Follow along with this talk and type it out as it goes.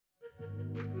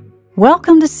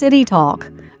Welcome to City Talk,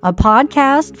 a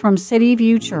podcast from City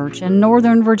View Church in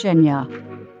Northern Virginia.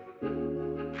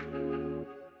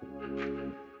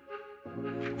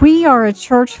 We are a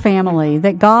church family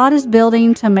that God is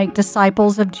building to make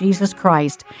disciples of Jesus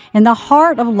Christ in the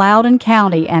heart of Loudoun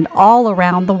County and all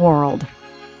around the world.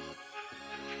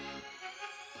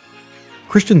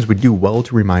 Christians would do well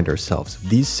to remind ourselves of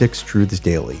these 6 truths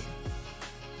daily.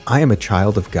 I am a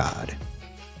child of God.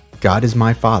 God is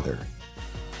my Father.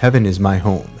 Heaven is my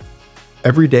home.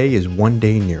 Every day is one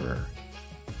day nearer.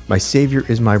 My Savior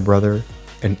is my brother,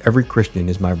 and every Christian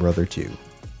is my brother too.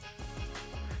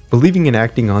 Believing and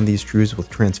acting on these truths will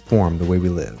transform the way we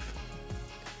live.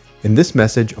 In this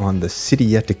message on the city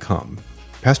yet to come,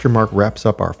 Pastor Mark wraps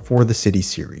up our For the City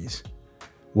series.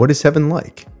 What is heaven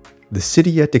like? The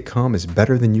city yet to come is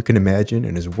better than you can imagine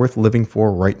and is worth living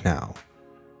for right now.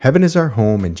 Heaven is our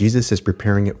home, and Jesus is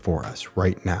preparing it for us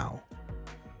right now.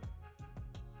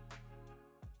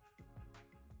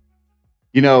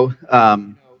 You know,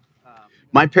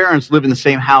 my parents live in the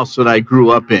same house that I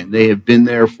grew up in. They have been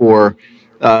there for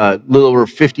a little over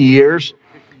 50 years.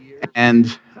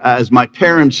 And as my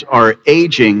parents are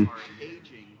aging,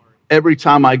 every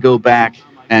time I go back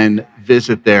and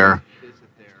visit there,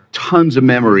 tons of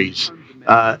memories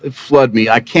flood me.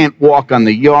 I can't walk on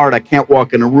the yard. I can't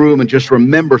walk in a room and just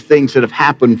remember things that have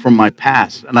happened from my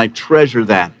past. And I treasure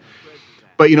that.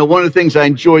 But, you know, one of the things I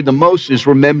enjoyed the most is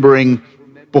remembering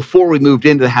before we moved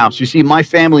into the house. You see, my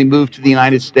family moved to the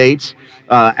United States,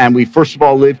 and we first of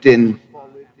all lived in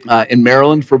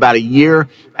Maryland for about a year.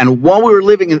 And while we were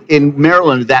living in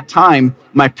Maryland at that time,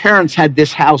 my parents had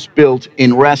this house built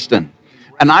in Reston.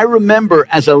 And I remember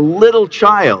as a little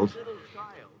child,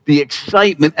 the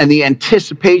excitement and the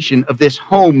anticipation of this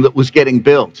home that was getting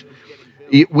built.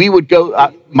 We would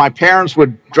go, my parents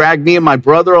would drag me and my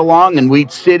brother along, and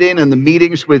we'd sit in the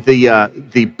meetings with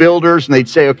the builders, and they'd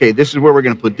say, okay, this is where we're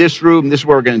going to put this room, this is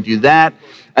where we're going to do that.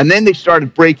 And then they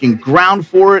started breaking ground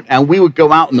for it, and we would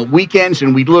go out on the weekends,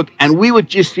 and we'd look, and we would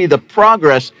just see the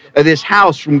progress of this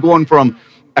house from going from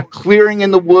a clearing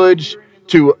in the woods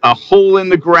to a hole in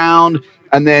the ground,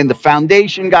 and then the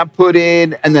foundation got put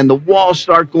in, and then the walls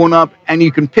start going up, and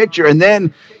you can picture, and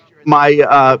then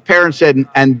my parents said,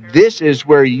 and this is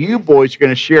where you boys are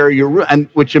going to share your room, and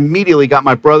which immediately got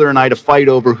my brother and I to fight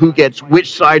over who gets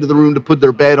which side of the room to put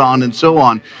their bed on and so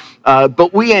on.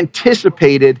 But we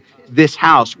anticipated this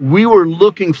house. We were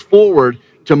looking forward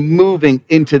to moving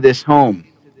into this home.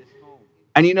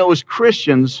 And you know, as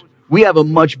Christians, we have a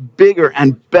much bigger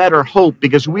and better hope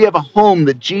because we have a home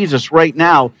that Jesus right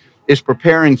now is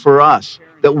preparing for us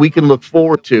that we can look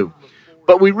forward to.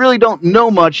 But we really don't know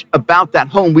much about that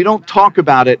home. We don't talk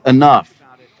about it enough.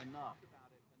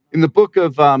 In the book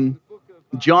of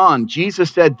John,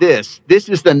 Jesus said this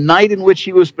is the night in which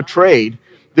he was betrayed.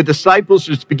 The disciples,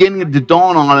 it's beginning to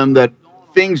dawn on them that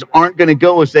things aren't going to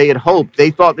go as they had hoped.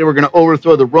 They thought they were going to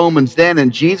overthrow the Romans then,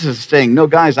 and Jesus is saying, no,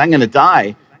 guys, I'm going to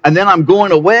die, and then I'm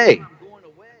going away.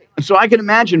 And so I can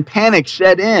imagine panic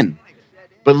set in.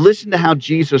 But listen to how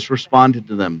Jesus responded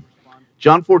to them.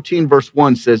 John 14, verse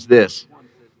 1 says this,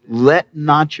 let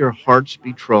not your hearts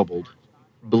be troubled.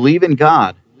 Believe in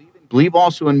God. Believe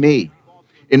also in me.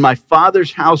 In my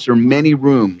Father's house are many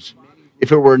rooms.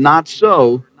 If it were not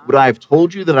so, would I have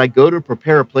told you that I go to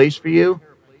prepare a place for you?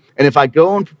 And if I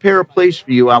go and prepare a place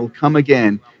for you, I will come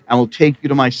again and will take you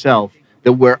to myself,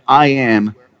 that where I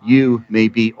am, you may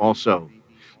be also.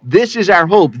 This is our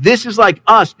hope. This is like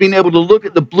us being able to look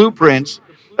at the blueprints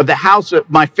of the house that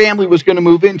my family was going to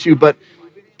move into, but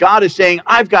God is saying,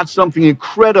 I've got something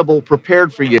incredible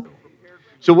prepared for you.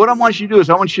 So what I want you to do is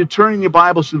I want you to turn in your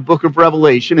Bibles to the book of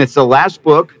Revelation. It's the last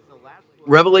book,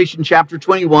 Revelation chapter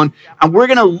 21. And we're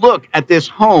going to look at this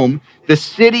home, the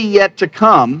city yet to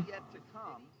come,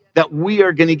 that we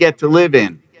are going to get to live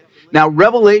in. Now,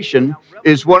 Revelation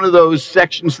is one of those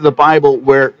sections of the Bible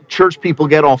where church people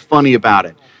get all funny about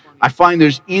it. I find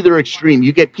there's either extreme.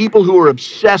 You get people who are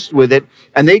obsessed with it,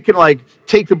 and they can like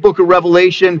take the book of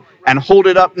Revelation and hold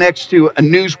it up next to a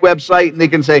news website, and they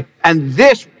can say, and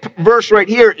this verse right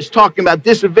here is talking about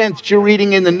this event that you're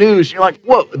reading in the news. You're like,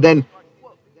 whoa. Then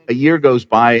a year goes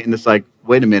by, and it's like,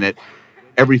 wait a minute,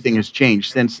 everything has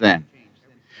changed since then.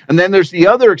 And then there's the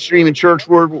other extreme in church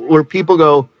where people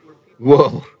go,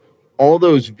 whoa, all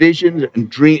those visions and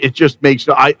dreams, it just makes,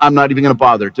 I'm not even going to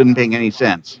bother. It doesn't make any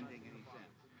sense.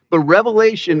 But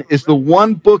Revelation is the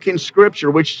one book in Scripture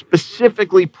which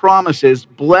specifically promises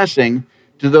blessing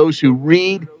to those who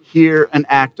read, hear, and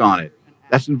act on it.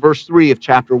 That's in verse 3 of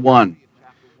chapter 1.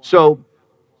 So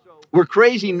we're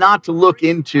crazy not to look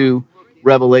into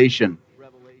Revelation.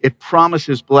 It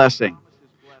promises blessing.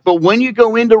 But when you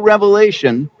go into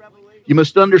Revelation, you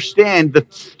must understand the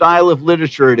style of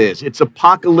literature it is. It's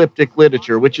apocalyptic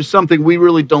literature, which is something we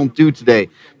really don't do today.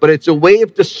 But it's a way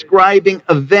of describing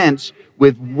events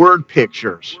with word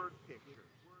pictures.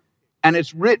 And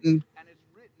it's written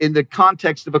in the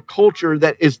context of a culture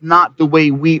that is not the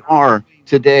way we are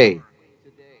today.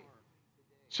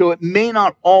 So it may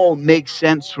not all make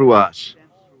sense to us.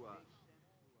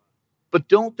 But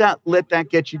don't let that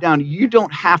get you down. You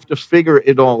don't have to figure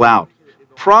it all out.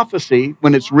 Prophecy,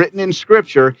 when it's written in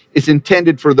Scripture, is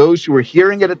intended for those who are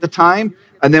hearing it at the time,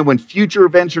 and then when future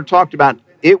events are talked about,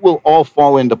 it will all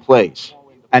fall into place,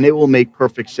 and it will make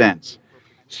perfect sense.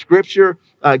 Scripture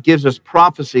gives us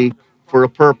prophecy for a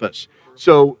purpose.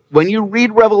 So when you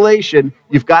read Revelation,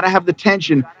 you've got to have the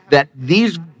tension that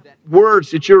these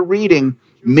words that you're reading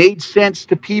made sense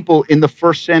to people in the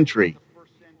first century.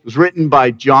 It was written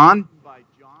by John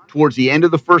towards the end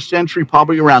of the first century,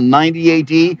 probably around 90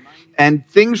 AD, and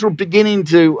things were beginning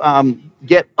to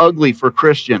get ugly for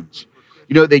Christians.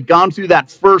 You know, they'd gone through that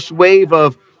first wave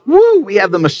of, woo, we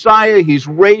have the Messiah, he's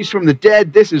raised from the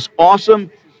dead, this is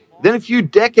awesome. Then a few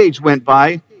decades went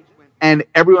by, and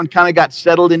everyone kind of got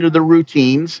settled into the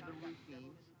routines.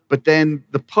 But then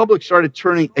the public started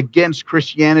turning against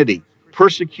Christianity.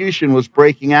 Persecution was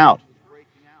breaking out.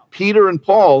 Peter and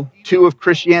Paul, two of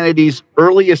Christianity's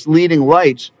earliest leading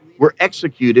lights, were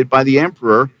executed by the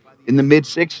emperor in the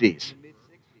mid-60s.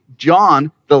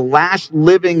 John, the last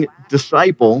living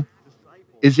disciple,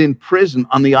 is in prison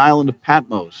on the island of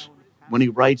Patmos when he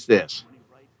writes this.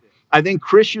 I think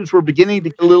Christians were beginning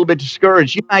to get a little bit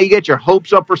discouraged. You know how you get your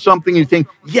hopes up for something, you think,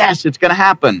 yes, it's going to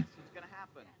happen.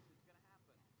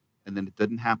 And then it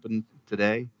didn't happen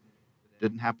today. It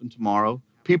didn't happen tomorrow.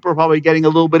 People are probably getting a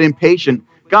little bit impatient.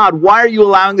 God, why are you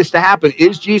allowing this to happen?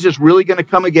 Is Jesus really going to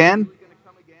come again?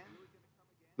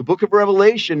 The book of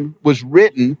Revelation was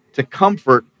written to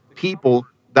comfort people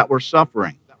that were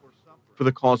suffering for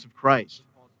the cause of Christ.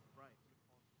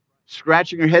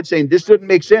 Scratching your head saying, this doesn't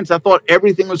make sense. I thought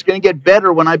everything was going to get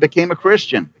better when I became a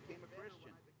Christian.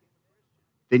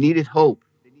 They needed hope.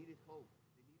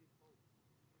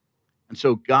 And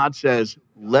so God says,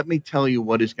 let me tell you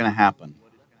what is going to happen.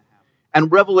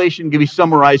 And Revelation can be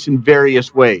summarized in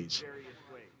various ways.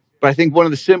 But I think one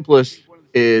of the simplest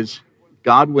is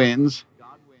God wins.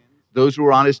 Those who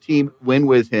are on his team win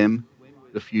with him.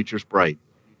 The future's bright.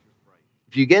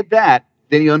 If you get that,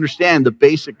 then you understand the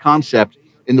basic concept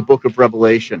in the book of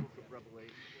Revelation.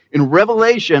 In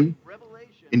Revelation,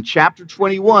 in chapter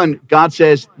 21, God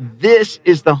says, this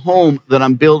is the home that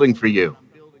I'm building for you.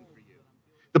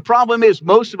 The problem is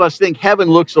most of us think heaven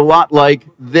looks a lot like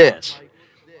this.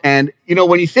 And, you know,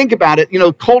 when you think about it, you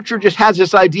know, culture just has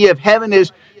this idea of heaven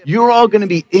is you're all going to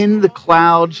be in the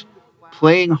clouds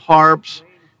playing harps.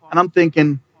 And I'm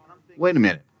thinking, wait a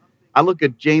minute. I look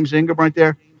at James Ingham right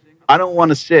there. I don't want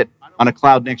to sit on a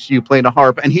cloud next to you playing a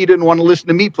harp. And he didn't want to listen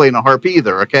to me playing a harp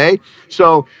either, okay?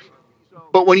 So,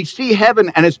 but when you see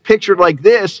heaven and it's pictured like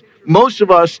this, most of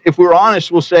us, if we're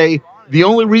honest, will say, the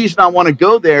only reason I want to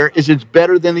go there is it's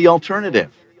better than the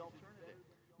alternative.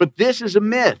 But this is a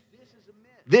myth.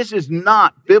 This is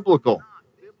not biblical.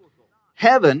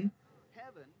 Heaven,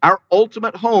 our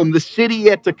ultimate home, the city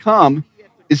yet to come,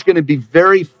 is going to be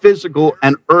very physical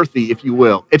and earthy, if you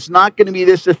will. It's not going to be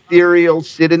this ethereal,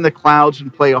 sit in the clouds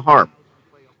and play a harp.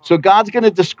 So God's going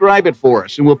to describe it for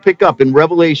us, and we'll pick up in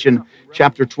Revelation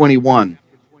chapter 21.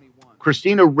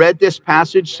 Christina read this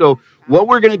passage, so what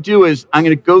we're going to do is I'm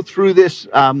going to go through this,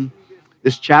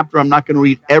 this chapter. I'm not going to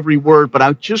read every word, but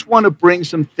I just want to bring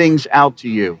some things out to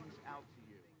you.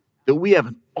 That we have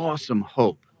an awesome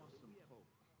hope.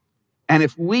 And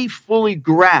if we fully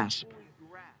grasp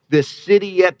this city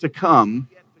yet to come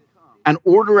and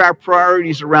order our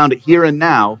priorities around it here and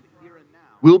now,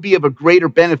 we'll be of a greater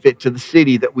benefit to the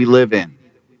city that we live in.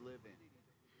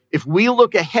 If we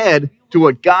look ahead to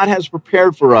what God has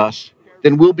prepared for us,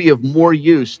 then we'll be of more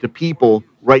use to people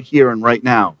right here and right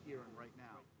now.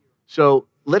 So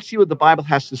let's see what the Bible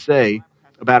has to say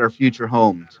about our future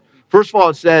homes. First of all,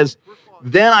 it says,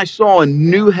 then I saw a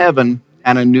new heaven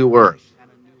and a new earth.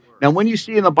 Now, when you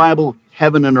see in the Bible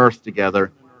heaven and earth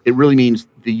together, it really means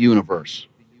the universe.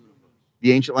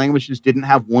 The ancient languages didn't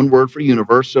have one word for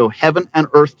universe, so heaven and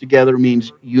earth together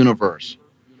means universe.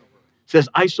 It says,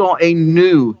 I saw a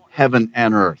new heaven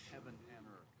and earth.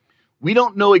 We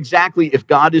don't know exactly if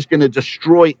God is going to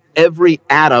destroy every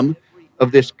atom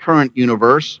of this current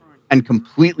universe and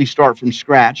completely start from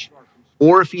scratch,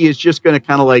 or if he is just going to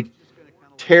kind of like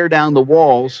tear down the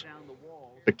walls,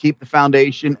 but keep the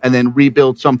foundation and then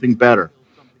rebuild something better.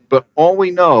 But all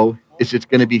we know is it's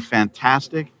going to be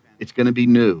fantastic. It's going to be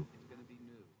new.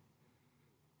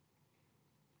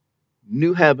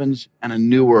 new heavens and a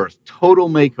new earth, total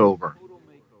makeover,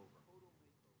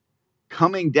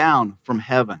 coming down from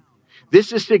heaven.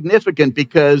 This is significant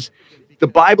because the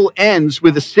Bible ends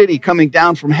with a city coming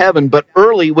down from heaven, but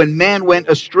early when man went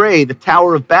astray, the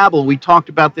Tower of Babel, we talked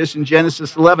about this in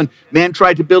Genesis 11, man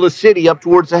tried to build a city up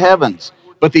towards the heavens.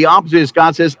 But the opposite is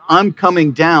God says, I'm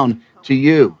coming down to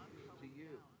you.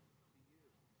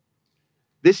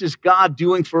 This is God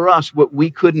doing for us what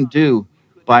we couldn't do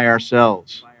by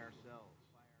ourselves.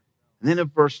 And then in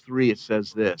verse 3 it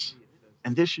says this,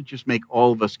 and this should just make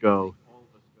all of us go,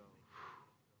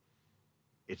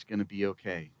 it's going to be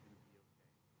okay.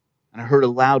 And I heard a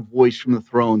loud voice from the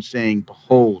throne saying,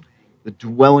 behold, the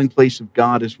dwelling place of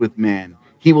God is with man.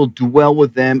 He will dwell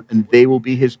with them, and they will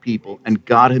be his people, and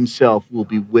God himself will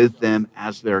be with them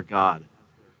as their God.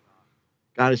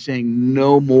 God is saying,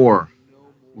 no more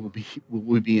will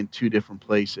we be in two different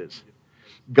places.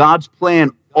 God's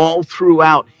plan all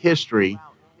throughout history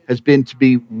has been to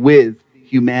be with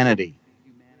humanity.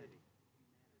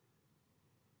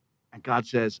 And God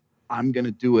says, I'm going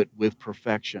to do it with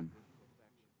perfection.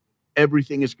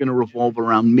 Everything is going to revolve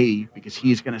around me because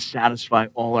he's going to satisfy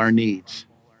all our needs.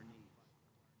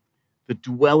 The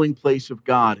dwelling place of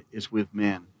God is with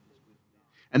man.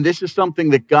 And this is something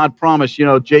that God promised. You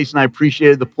know, Jason, I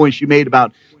appreciated the points you made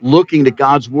about looking to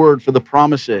God's word for the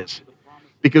promises.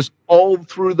 Because all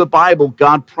through the Bible,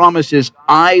 God promises,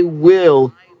 I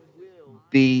will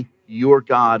be your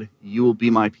God. You will be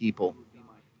my people.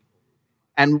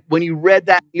 And when you read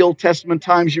that in the Old Testament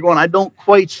times, you're going, I don't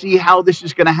quite see how this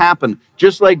is going to happen.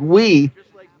 Just like we,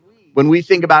 when we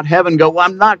think about heaven, go, well,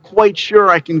 I'm not quite sure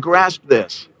I can grasp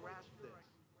this.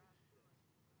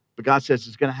 But God says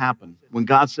it's going to happen. When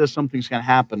God says something's going to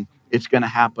happen, it's going to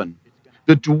happen.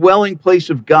 The dwelling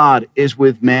place of God is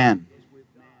with man.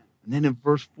 And then in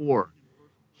verse 4,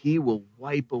 he will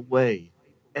wipe away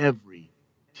every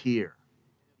tear.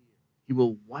 He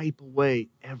will wipe away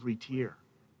every tear.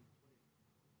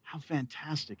 How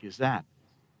fantastic is that?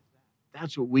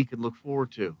 That's what we can look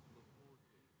forward to.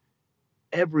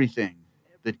 Everything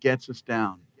that gets us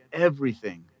down,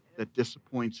 everything that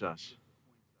disappoints us,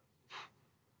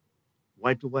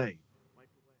 wiped away.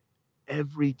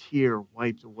 Every tear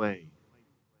wiped away.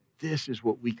 This is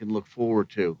what we can look forward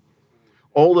to.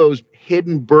 All those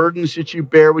hidden burdens that you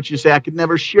bear, which you say, I could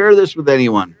never share this with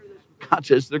anyone. God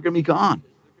says they're going to be gone.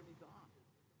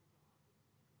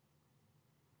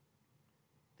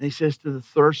 And he says to the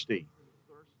thirsty,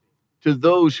 to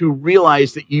those who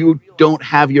realize that you don't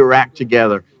have your act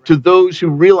together, to those who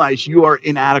realize you are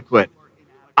inadequate,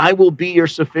 I will be your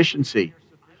sufficiency.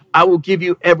 I will give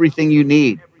you everything you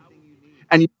need.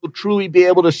 And you will truly be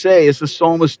able to say, as the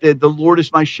psalmist did, the Lord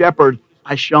is my shepherd,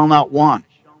 I shall not want.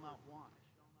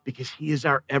 Because he is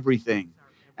our everything.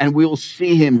 And we will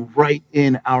see him right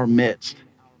in our midst.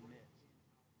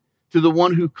 To the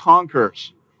one who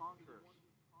conquers,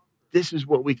 this is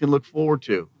what we can look forward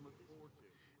to.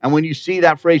 And when you see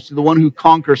that phrase, to the one who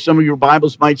conquers, some of your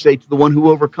Bibles might say, to the one who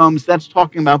overcomes, that's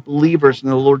talking about believers in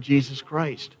the Lord Jesus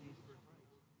Christ.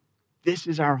 This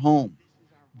is our home.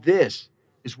 This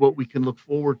is what we can look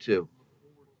forward to.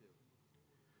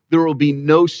 There will be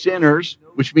no sinners,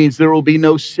 which means there will be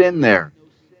no sin there.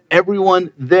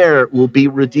 Everyone there will be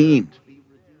redeemed.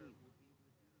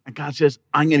 And God says,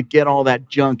 I'm going to get all that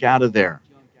junk out of there.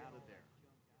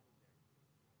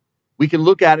 We can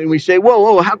look at it and we say,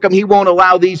 whoa, how come he won't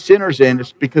allow these sinners in?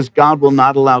 It's because God will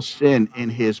not allow sin in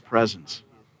his presence.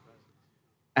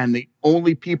 And the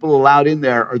only people allowed in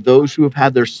there are those who have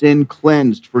had their sin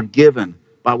cleansed, forgiven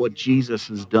by what Jesus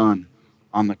has done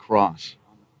on the cross.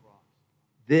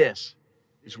 This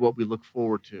is what we look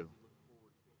forward to.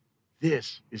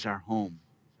 This is our home.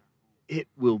 It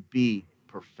will be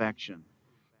perfection.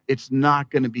 It's not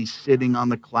going to be sitting on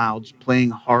the clouds, playing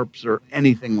harps or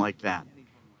anything like that.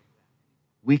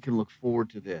 We can look forward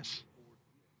to this.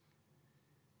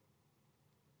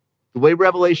 The way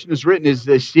Revelation is written is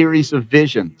a series of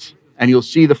visions. And you'll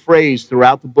see the phrase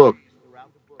throughout the book,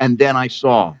 and then I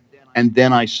saw, and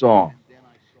then I saw.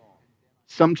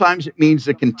 Sometimes it means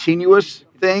a continuous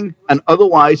thing, and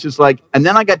otherwise it's like, and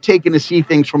then I got taken to see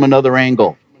things from another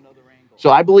angle. So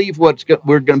I believe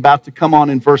we're about to come on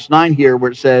in verse 9 here,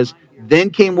 where it says,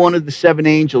 then came one of the seven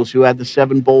angels who had the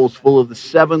seven bowls full of the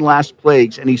seven last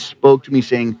plagues, and he spoke to me,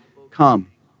 saying,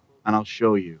 come, and I'll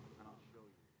show you.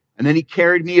 And then he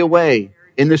carried me away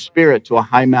in the Spirit to a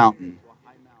high mountain,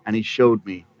 and he showed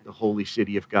me the holy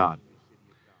city of God.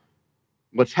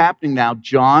 What's happening now,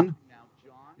 John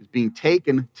is being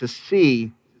taken to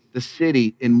see the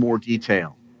city in more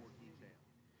detail.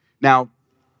 Now,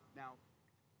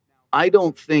 I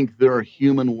don't think there are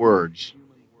human words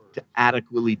to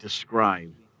adequately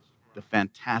describe the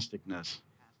fantasticness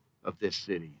of this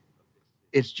city.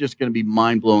 It's just going to be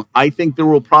mind-blowing. I think there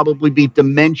will probably be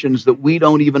dimensions that we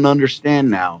don't even understand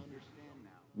now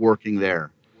working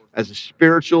there, as the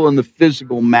spiritual and the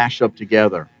physical mash up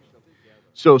together.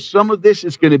 So some of this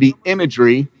is going to be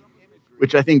imagery,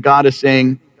 which I think God is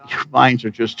saying, your minds are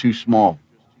just too small,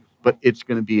 but it's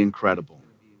going to be incredible.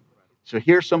 So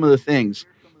here's some of the things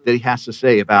that he has to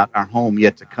say about our home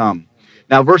yet to come.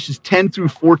 Now, verses 10 through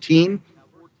 14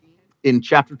 in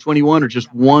chapter 21 are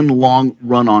just one long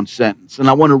run-on sentence, and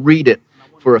I want to read it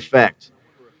for effect.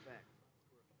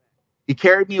 He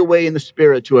carried me away in the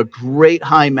Spirit to a great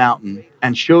high mountain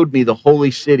and showed me the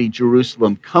holy city,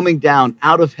 Jerusalem, coming down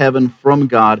out of heaven from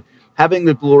God, having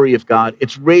the glory of God.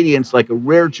 Its radiance like a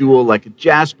rare jewel, like a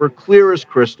jasper, clear as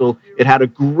crystal. It had a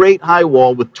great high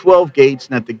wall with 12 gates,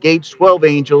 and at the gates 12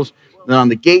 angels. And on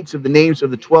the gates of the names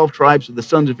of the 12 tribes of the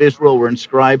sons of Israel were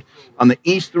inscribed. On the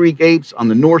east 3 gates, on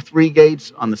the north 3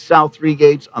 gates, on the south 3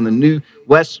 gates, on the new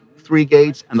west 3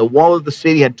 gates. And the wall of the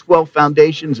city had 12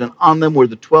 foundations, and on them were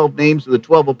the 12 names of the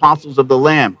 12 apostles of the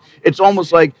Lamb. It's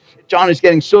almost like John is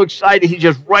getting so excited, he's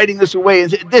just writing this away.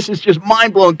 And this is just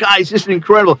mind-blowing. Guys, this is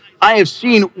incredible. I have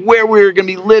seen where we're going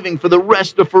to be living for the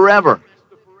rest of forever.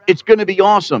 It's going to be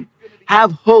awesome.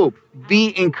 Have hope.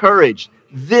 Be encouraged.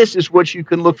 This is what you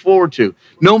can look forward to.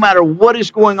 No matter what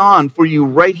is going on for you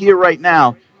right here, right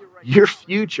now, your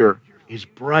future is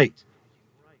bright.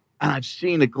 And I've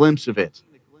seen a glimpse of it.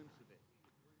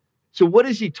 So what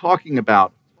is he talking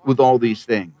about with all these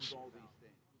things?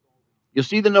 You'll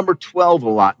see the number 12 a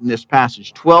lot in this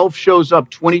passage. 12 shows up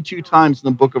 22 times in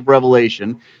the book of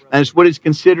Revelation, and it's what is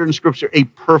considered in Scripture a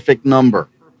perfect number.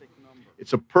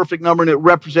 It's a perfect number, and it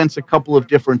represents a couple of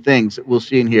different things that we'll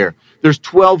see in here. There's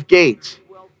 12 gates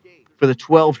for the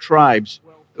 12 tribes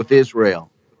of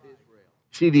Israel.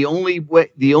 See, the only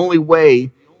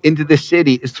way into this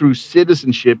city is through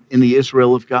citizenship in the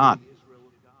Israel of God.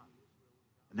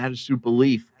 And that is through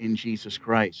belief in Jesus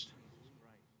Christ.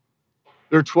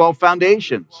 There are 12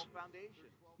 foundations.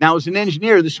 Now, as an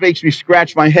engineer, this makes me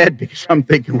scratch my head because I'm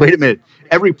thinking, wait a minute,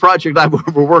 every project I've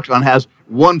ever worked on has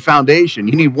one foundation.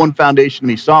 You need one foundation to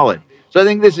be solid. So I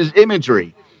think this is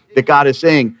imagery that God is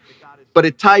saying. But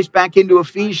it ties back into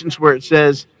Ephesians where it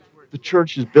says, the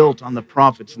church is built on the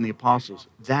prophets and the apostles.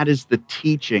 That is the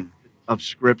teaching of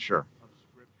Scripture.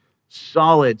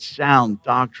 Solid, sound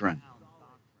doctrine.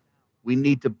 We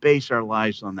need to base our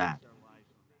lives on that.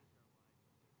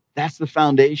 That's the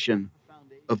foundation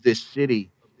of this city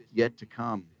yet to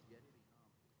come.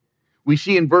 We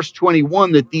see in verse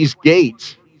 21 that these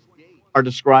gates are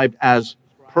described as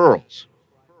pearls.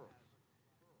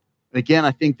 And again,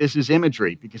 I think this is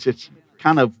imagery because it's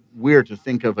kind of weird to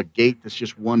think of a gate that's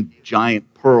just one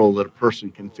giant pearl that a person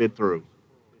can fit through.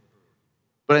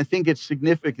 But I think it's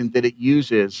significant that it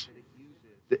uses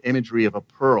the imagery of a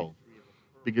pearl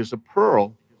because a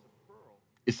pearl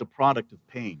is the product of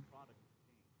pain.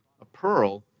 A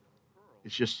pearl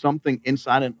is just something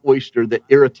inside an oyster that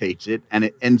irritates it, and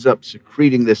it ends up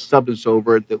secreting this substance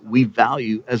over it that we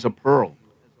value as a pearl.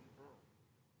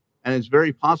 And it's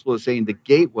very possible to say the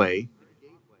gateway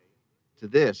to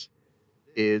this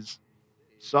is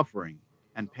suffering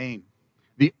and pain.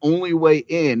 The only way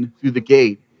in through the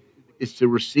gate is to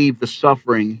receive the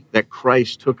suffering that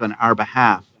Christ took on our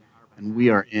behalf, and we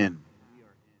are in.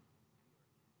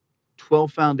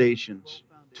 12 foundations,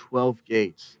 12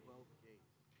 gates.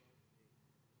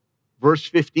 Verse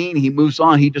 15, he moves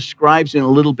on. He describes in a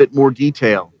little bit more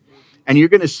detail. And you're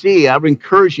going to see, I would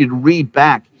encourage you to read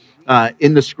back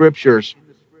in the Scriptures,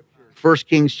 1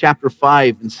 Kings chapter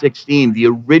 5 and 16, the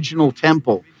original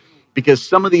temple, because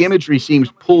some of the imagery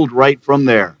seems pulled right from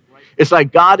there. It's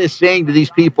like God is saying to these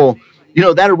people, you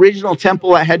know, that original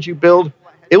temple I had you build,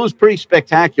 it was pretty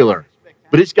spectacular,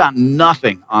 but it's got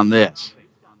nothing on this.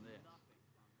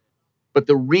 But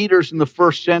the readers in the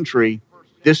first century,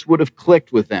 this would have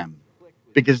clicked with them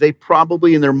because they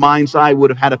probably in their mind's eye would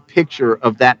have had a picture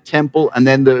of that temple and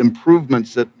then the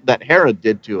improvements that Herod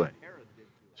did to it.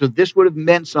 So this would have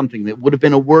meant something. That would have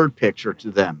been a word picture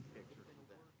to them.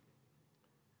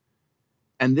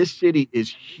 And this city is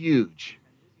huge.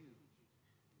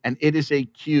 And it is a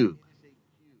cube.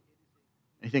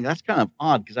 I think that's kind of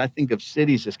odd because I think of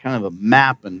cities as kind of a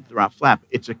map and throughout flap.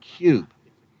 It's a cube.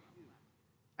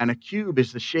 And a cube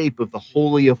is the shape of the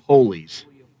Holy of Holies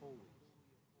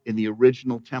in the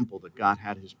original temple that God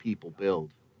had his people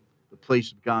build. The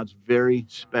place of God's very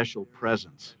special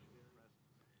presence.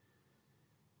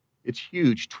 It's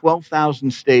huge,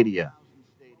 12,000 stadia.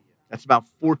 That's about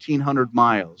 1,400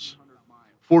 miles.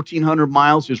 1,400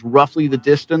 miles is roughly the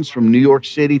distance from New York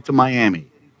City to Miami.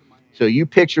 So you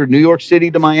picture New York City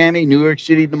to Miami, New York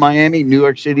City to Miami, New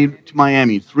York City to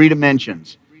Miami, 3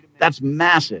 dimensions. That's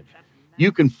massive.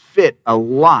 You can fit a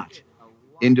lot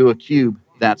into a cube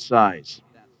that size.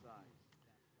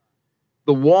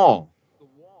 The wall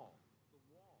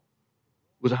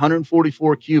was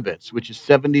 144 cubits, which is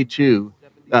 72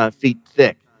 feet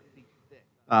thick.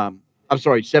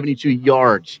 72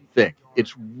 yards thick.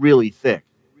 It's really thick.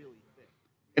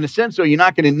 In a sense, though, you're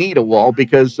not going to need a wall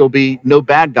because there'll be no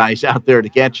bad guys out there to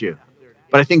get you.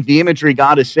 But I think the imagery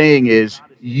God is saying is,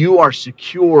 you are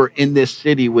secure in this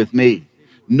city with me.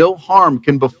 No harm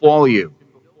can befall you.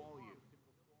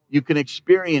 You can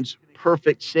experience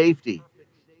perfect safety.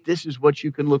 This is what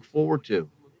you can look forward to.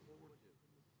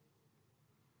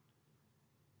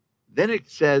 Then it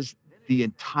says the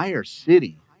entire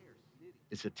city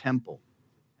is a temple.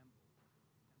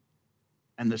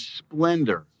 And the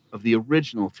splendor of the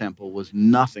original temple was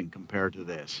nothing compared to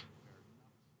this.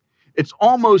 It's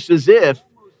almost as if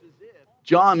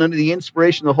John, under the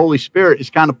inspiration of the Holy Spirit, is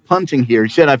kind of punting here. He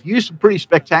said, I've used some pretty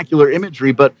spectacular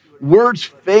imagery, but words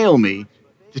fail me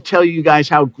to tell you guys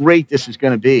how great this is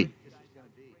going to be.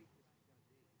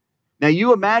 Now,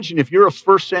 you imagine if you're a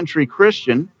first century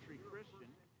Christian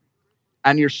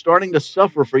and you're starting to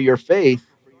suffer for your faith,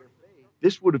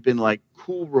 this would have been like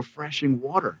cool, refreshing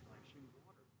water.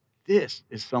 This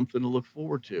is something to look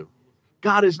forward to.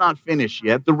 God is not finished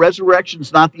yet. The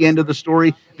resurrection's not the end of the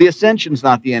story. The ascension's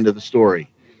not the end of the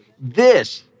story.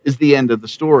 This is the end of the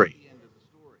story.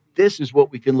 This is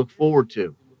what we can look forward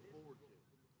to.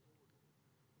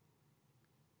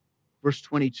 Verse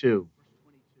 22.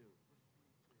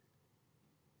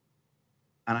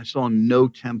 And I saw no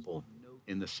temple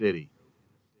in the city.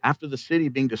 After the city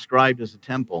being described as a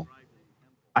temple,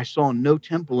 I saw no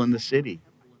temple in the city.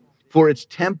 For its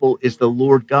temple is the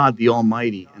Lord God, the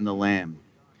Almighty, and the Lamb.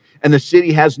 And the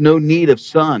city has no need of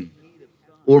sun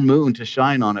or moon to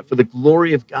shine on it, for the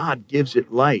glory of God gives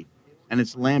it light, and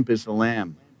its lamp is the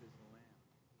Lamb.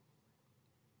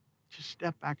 Just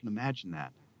step back and imagine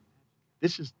that.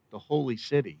 This is the holy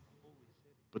city,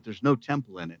 but there's no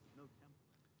temple in it,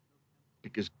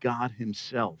 because God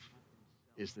himself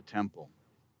is the temple.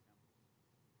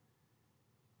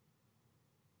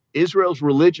 Israel's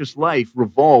religious life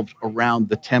revolved around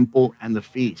the temple and the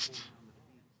feasts.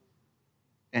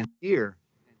 And here,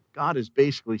 God is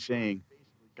basically saying,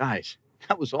 guys,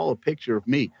 that was all a picture of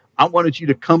me. I wanted you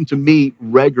to come to me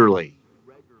regularly.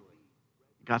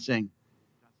 God's saying,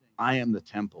 I am the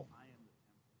temple.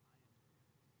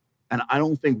 And I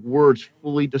don't think words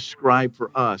fully describe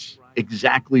for us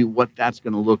exactly what that's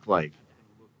going to look like.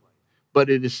 But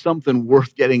it is something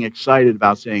worth getting excited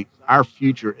about, saying our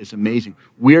future is amazing.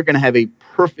 We're going to have a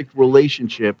perfect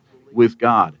relationship with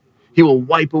God. He will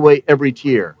wipe away every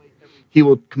tear. He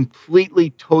will completely,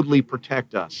 totally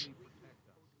protect us.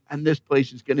 And this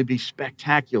place is going to be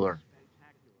spectacular.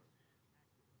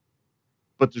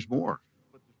 But there's more.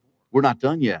 We're not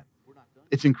done yet.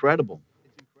 It's incredible.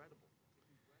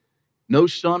 No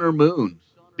sun or moon,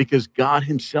 because God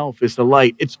himself is the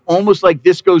light. It's almost like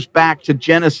this goes back to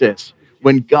Genesis,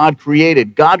 when God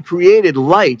created. God created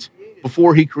light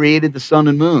before he created the sun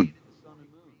and moon.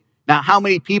 Now, how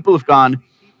many people have gone,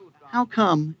 how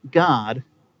come God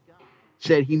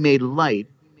said he made light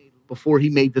before he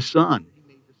made the sun?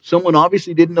 Someone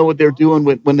obviously didn't know what they're doing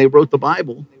when they wrote the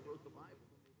Bible.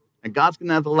 And God's going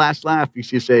to have the last laugh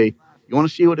because you say, you want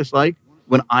to see what it's like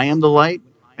when I am the light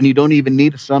and you don't even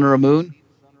need a sun or a moon?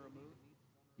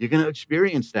 You're going to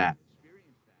experience that.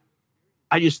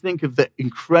 I just think of the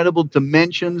incredible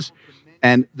dimensions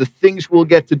and the things we'll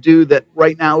get to do that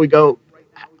right now we go,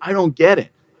 I don't get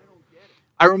it.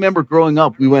 I remember growing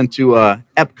up, we went to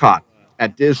Epcot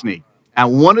at Disney.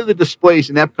 And one of the displays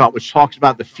in Epcot, which talks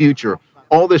about the future,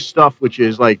 all this stuff, which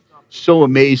is like so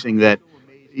amazing that,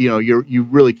 you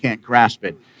really can't grasp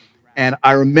it. And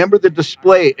I remember the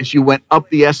display as you went up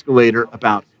the escalator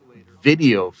about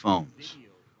video phones.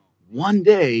 One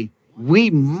day, we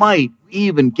might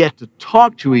even get to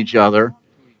talk to each other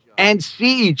and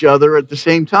see each other at the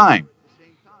same time.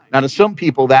 Now, to some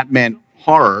people, that meant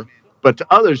horror, but to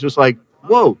others, it's like,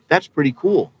 whoa, that's pretty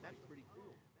cool.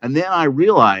 And then I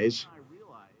realized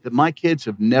that my kids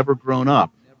have never grown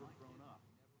up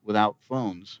without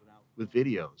phones with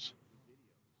videos.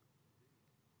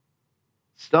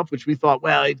 Stuff which we thought,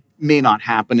 well, it may not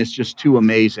happen, it's just too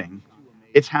amazing.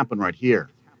 It's happened right here.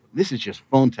 This is just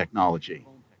phone technology.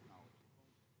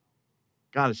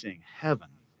 God is saying heaven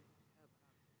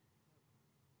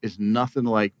is nothing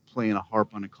like playing a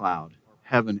harp on a cloud.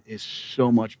 Heaven is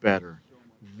so much better.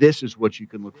 This is what you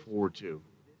can look forward to.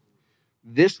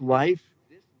 This life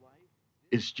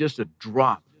is just a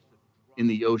drop in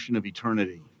the ocean of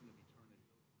eternity.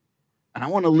 And I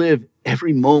want to live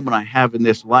every moment I have in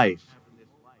this life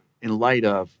in light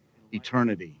of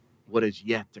eternity, what is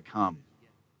yet to come.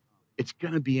 It's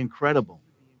going to be incredible.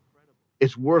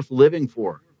 It's worth living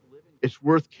for. It's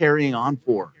worth carrying on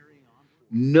for.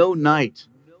 No night.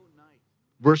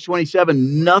 Verse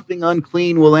 27, nothing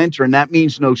unclean will enter, and that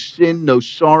means no sin, no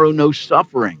sorrow, no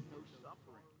suffering.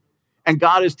 And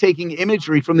God is taking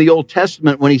imagery from the Old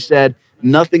Testament when he said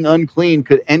nothing unclean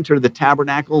could enter the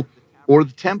tabernacle or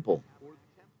the temple.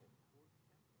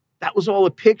 That was all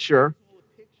a picture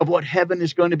of what heaven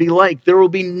is going to be like. There will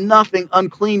be nothing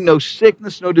unclean, no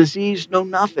sickness, no disease, no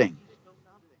nothing.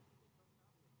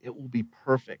 It will be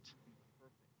perfect.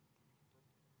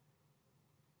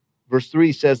 Verse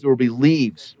 3 says there will be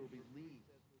leaves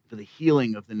for the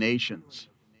healing of the nations.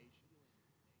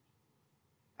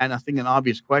 And I think an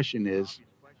obvious question is,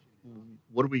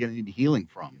 what are we going to need healing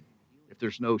from? If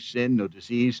there's no sin, no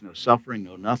disease, no suffering,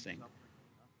 no nothing.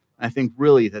 I think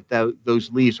really that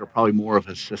those leaves are probably more of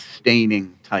a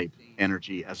sustaining type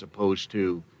energy as opposed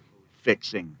to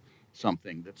fixing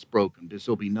something that's broken, because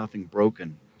there'll be nothing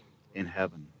broken in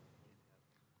heaven.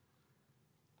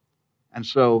 And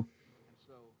so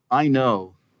I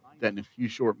know that in a few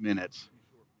short minutes,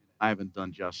 I haven't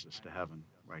done justice to heaven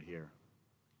right here.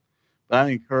 But I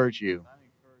encourage you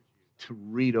to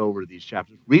read over these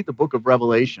chapters. Read the book of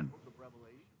Revelation.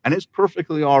 And it's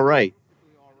perfectly all right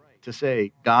to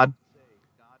say, God,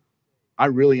 I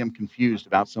really am confused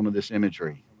about some of this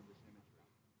imagery.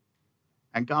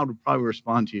 And God would probably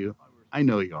respond to you, I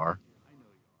know you are,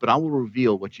 but I will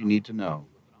reveal what you need to know.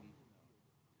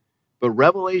 But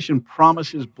Revelation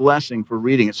promises blessing for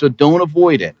reading it, so don't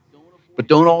avoid it. But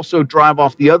don't also drive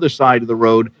off the other side of the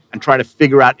road and try to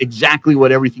figure out exactly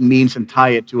what everything means and tie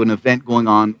it to an event going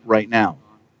on right now.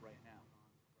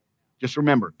 Just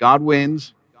remember, God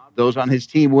wins. Those on his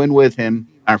team win with him.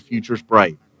 Our future's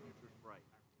bright.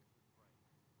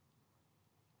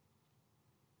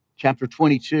 Chapter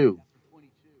 22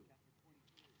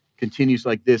 continues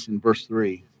like this in verse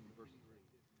 3.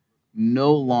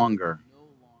 No longer,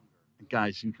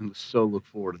 guys, you can so look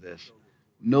forward to this.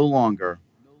 No longer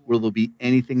will there be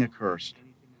anything accursed,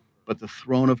 but the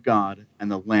throne of God and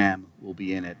the Lamb will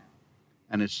be in it,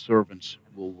 and his servants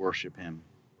will worship him.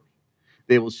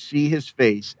 They will see his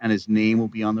face, and his name will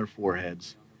be on their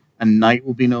foreheads, and night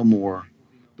will be no more.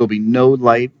 There'll be no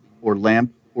light or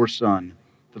lamp or sun,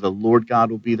 for the Lord God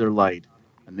will be their light,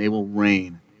 and they will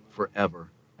reign forever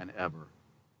and ever.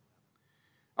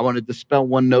 I want to dispel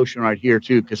one notion right here,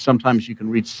 too, because sometimes you can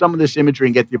read some of this imagery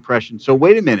and get the impression, so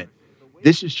wait a minute,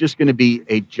 this is just going to be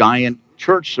a giant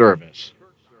church service.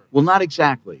 Well, not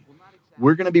exactly.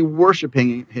 We're going to be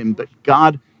worshiping him, but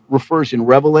God refers in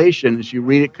Revelation, as you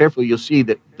read it carefully, you'll see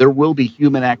that there will be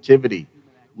human activity.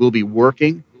 We'll be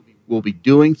working, we'll be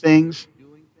doing things,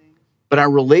 but our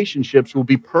relationships will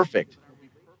be perfect.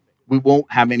 We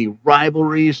won't have any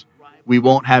rivalries. We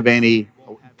won't have any,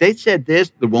 they said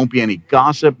this, there won't be any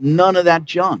gossip, none of that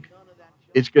junk.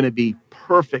 It's going to be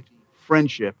perfect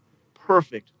friendship,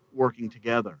 perfect working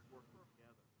together.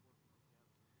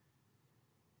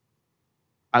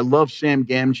 I love Sam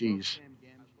Gamgee's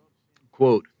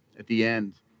quote at the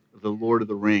end of The Lord of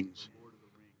the Rings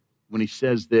when he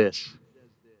says this,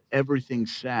 everything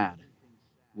sad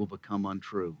will become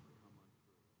untrue.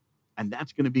 And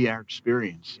that's going to be our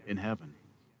experience in heaven.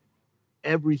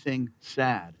 Everything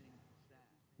sad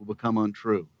will become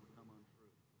untrue.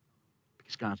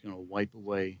 Because God's going to wipe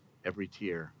away every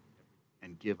tear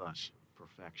and give us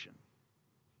perfection.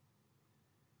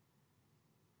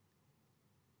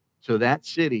 So that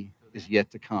city is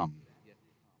yet to come.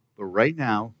 But right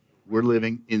now, we're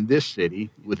living in this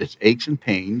city with its aches and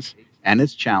pains and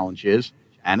its challenges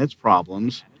and its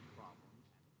problems.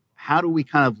 How do we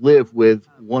kind of live with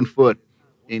one foot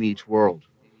in each world?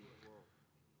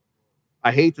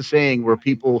 I hate the saying where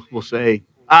people will say,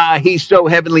 he's so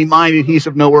heavenly minded, he's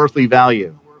of no earthly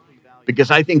value.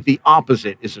 Because I think the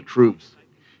opposite is the truth.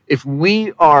 If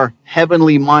we are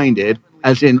heavenly minded,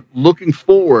 as in looking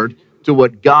forward to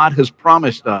what God has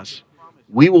promised us,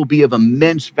 we will be of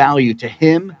immense value to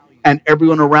him and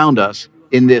everyone around us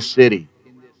in this city.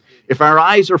 If our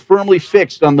eyes are firmly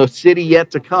fixed on the city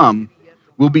yet to come,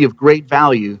 we'll be of great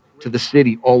value to the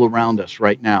city all around us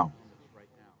right now.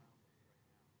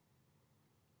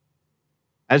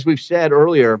 As we've said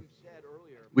earlier,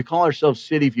 we call ourselves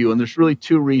City View, and there's really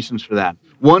two reasons for that.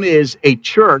 One is a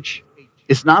church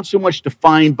is not so much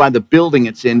defined by the building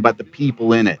it's in, but the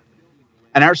people in it.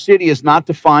 And our city is not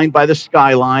defined by the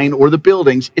skyline or the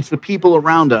buildings. It's the people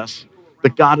around us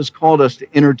that God has called us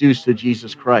to introduce to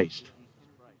Jesus Christ.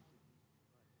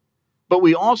 But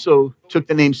we also took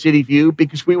the name City View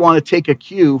because we want to take a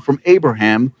cue from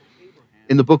Abraham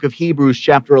in the book of Hebrews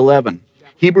chapter 11.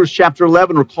 Hebrews chapter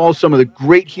 11 recalls some of the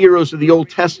great heroes of the Old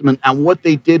Testament and what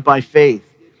they did by faith.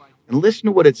 And listen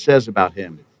to what it says about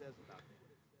him.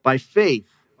 By faith,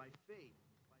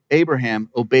 Abraham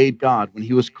obeyed God when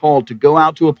he was called to go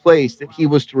out to a place that he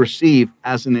was to receive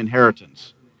as an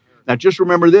inheritance. Now, just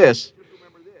remember this.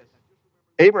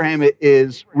 Abraham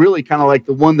is really kind of like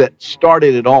the one that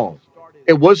started it all.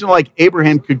 It wasn't like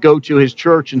Abraham could go to his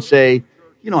church and say,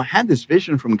 I had this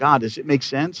vision from God. Does it make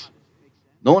sense?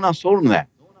 No one else told him that.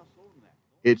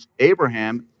 It's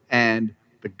Abraham, and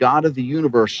the God of the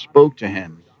universe spoke to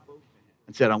him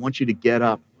and said, I want you to get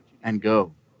up and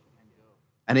go.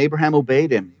 And Abraham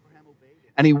obeyed him.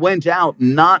 And he went out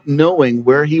not knowing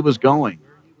where he was going.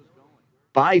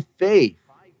 By faith,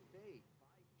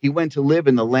 he went to live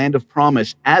in the land of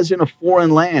promise, as in a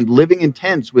foreign land, living in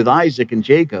tents with Isaac and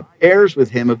Jacob, heirs with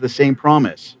him of the same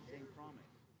promise.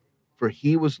 For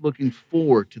he was looking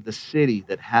forward to the city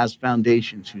that has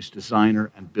foundations, whose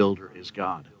designer and builder is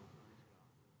God.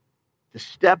 The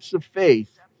steps of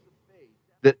faith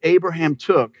that Abraham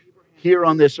took here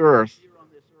on this earth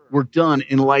were done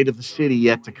in light of the city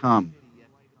yet to come.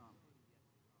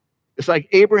 It's like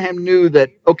Abraham knew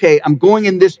that, okay, I'm going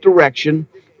in this direction,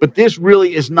 but this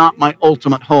really is not my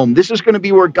ultimate home. This is going to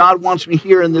be where God wants me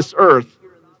here in this earth,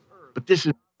 but this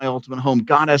is my ultimate home.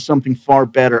 God has something far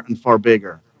better and far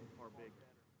bigger.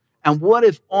 And what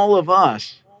if all of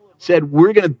us said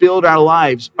we're going to build our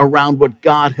lives around what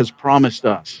God has promised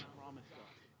us?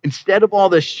 Instead of all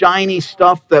the shiny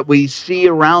stuff that we see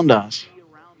around us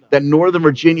that Northern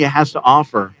Virginia has to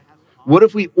offer, what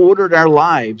if we ordered our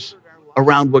lives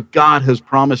around what God has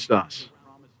promised us?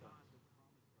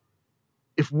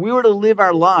 If we were to live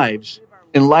our lives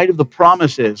in light of the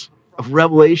promises of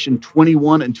Revelation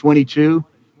 21 and 22,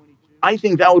 I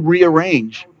think that would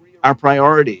rearrange our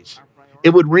priorities.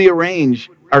 It would rearrange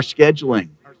our scheduling.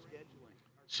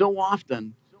 So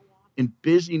often in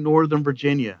busy Northern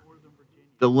Virginia,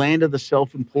 the land of the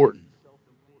self-important,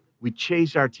 we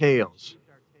chase our tails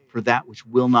for that which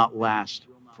will not last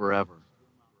forever.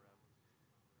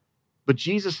 But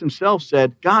Jesus himself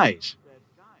said, guys,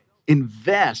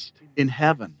 invest in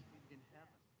heaven.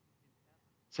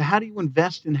 So how do you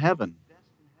invest in heaven?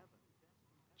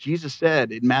 Jesus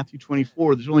said in Matthew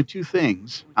 24, there's only two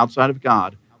things outside of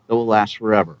God that will last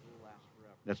forever.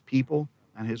 That's people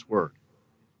and his word.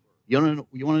 You want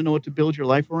to know what to build your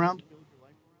life around?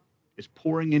 It's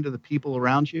pouring into the people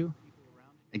around you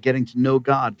and getting to know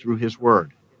God through his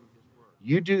word.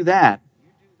 You do that,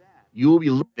 you will be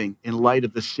living in light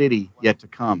of the city yet to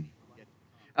come.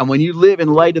 And when you live in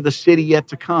light of the city yet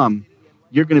to come,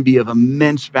 you're going to be of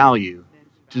immense value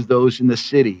to those in the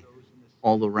city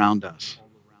all around us.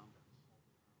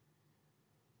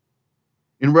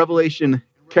 In Revelation,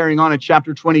 carrying on in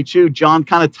chapter 22, John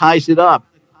kind of ties it up.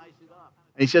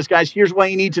 And he says, guys, here's why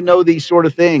you need to know these sort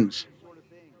of things.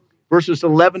 Verses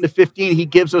 11 to 15, he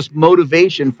gives us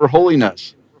motivation for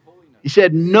holiness. He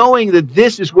said, knowing that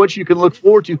this is what you can look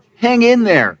forward to, hang in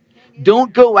there.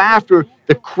 Don't go after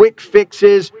the quick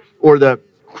fixes or the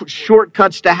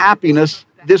shortcuts to happiness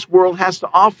this world has to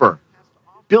offer.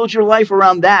 Build your life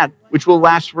around that which will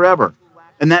last forever.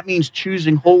 And that means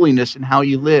choosing holiness in how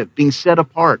you live, being set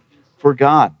apart for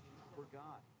God.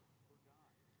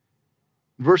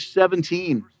 Verse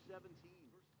 17,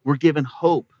 we're given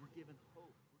hope.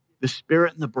 The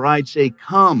Spirit and the bride say,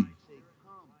 come.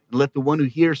 And let the one who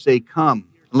hears say, come.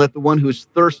 And let the one who is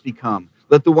thirsty come.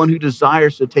 Let the one who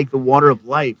desires to take the water of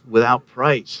life without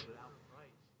price.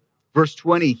 Verse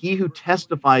 20, he who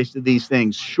testifies to these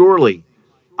things, surely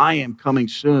I am coming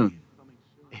soon.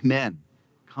 Amen.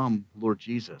 Come, Lord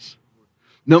Jesus.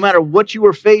 No matter what you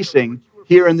are facing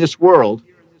here in this world,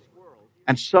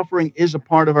 and suffering is a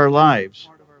part of our lives,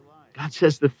 God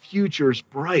says the future is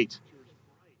bright.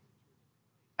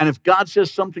 And if God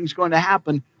says something's going to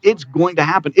happen, it's going to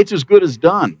happen. It's as good as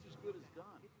done.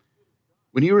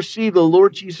 When you receive the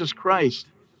Lord Jesus Christ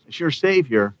as your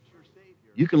Savior,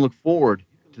 you can look forward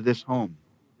to this home.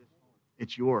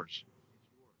 It's yours.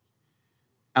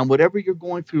 And whatever you're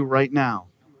going through right now,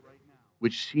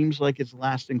 which seems like it's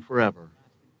lasting forever,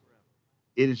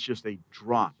 it is just a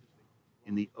drop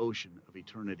in the ocean of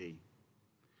eternity.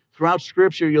 Throughout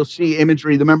Scripture, you'll see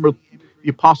imagery. Remember, the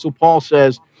Apostle Paul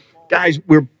says, guys,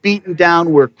 we're beaten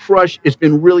down, we're crushed, it's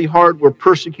been really hard, we're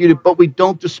persecuted, but we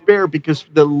don't despair because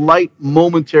of the light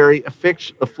momentary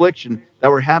affliction that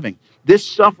we're having. This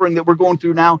suffering that we're going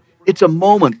through now, it's a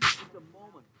moment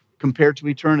compared to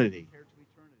eternity.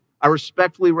 I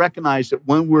respectfully recognize that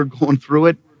when we're going through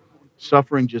it,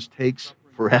 suffering just takes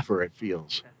forever, it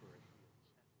feels.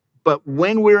 But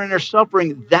when we're in our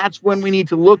suffering, that's when we need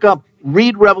to look up,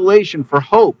 read Revelation for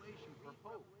hope.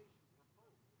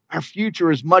 Our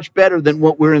future is much better than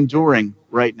what we're enduring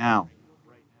right now.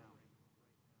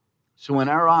 So when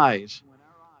our eyes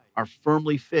are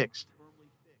firmly fixed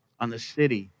on the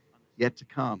city yet to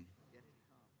come,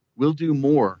 we'll do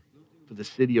more for the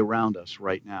city around us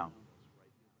right now.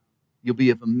 You'll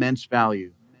be of immense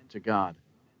value to God.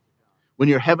 When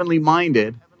you're heavenly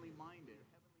minded,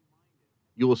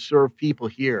 you will serve people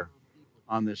here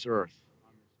on this earth.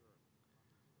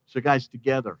 So guys,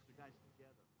 together,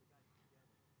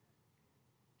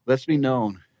 let's be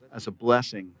known as a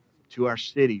blessing to our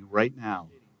city right now,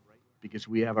 because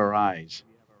we have our eyes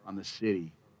on the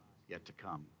city yet to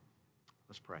come.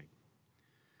 Let's pray.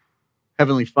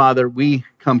 Heavenly Father, we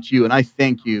come to you, and I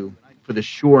thank you for the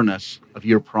sureness of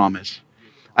your promise.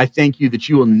 I thank you that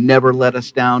you will never let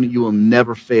us down. You will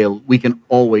never fail. We can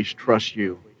always trust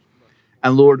you.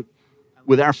 And Lord,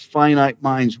 with our finite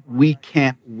minds, we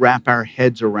can't wrap our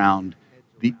heads around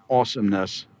the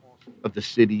awesomeness of the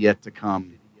city yet to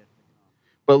come.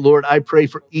 But Lord, I pray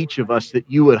for each of us that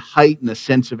you would heighten a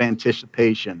sense of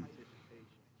anticipation,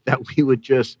 that we would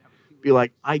just be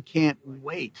like, I can't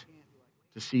wait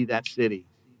to see that city.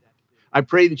 I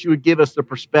pray that you would give us the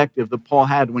perspective that Paul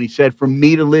had when he said, for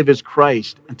me to live is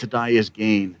Christ and to die is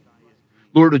gain.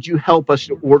 Lord, would you help us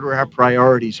to order our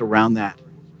priorities around that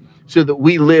so that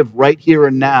we live right here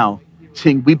and now,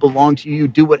 saying we belong to you,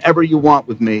 do whatever you want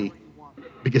with me,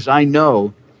 because I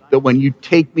know that when you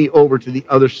take me over to the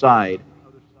other side,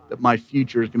 that my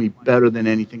future is going to be better than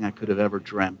anything I could have ever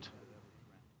dreamt.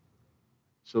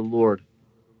 So Lord,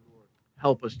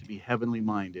 help us to be heavenly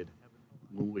minded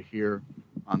when we're here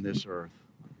on this earth.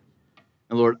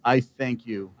 And Lord, I thank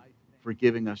you for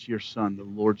giving us your Son, the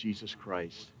Lord Jesus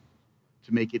Christ,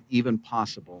 to make it even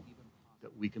possible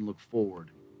that we can look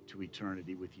forward to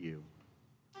eternity with you.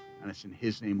 And it's in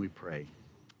his name we pray.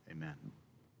 Amen.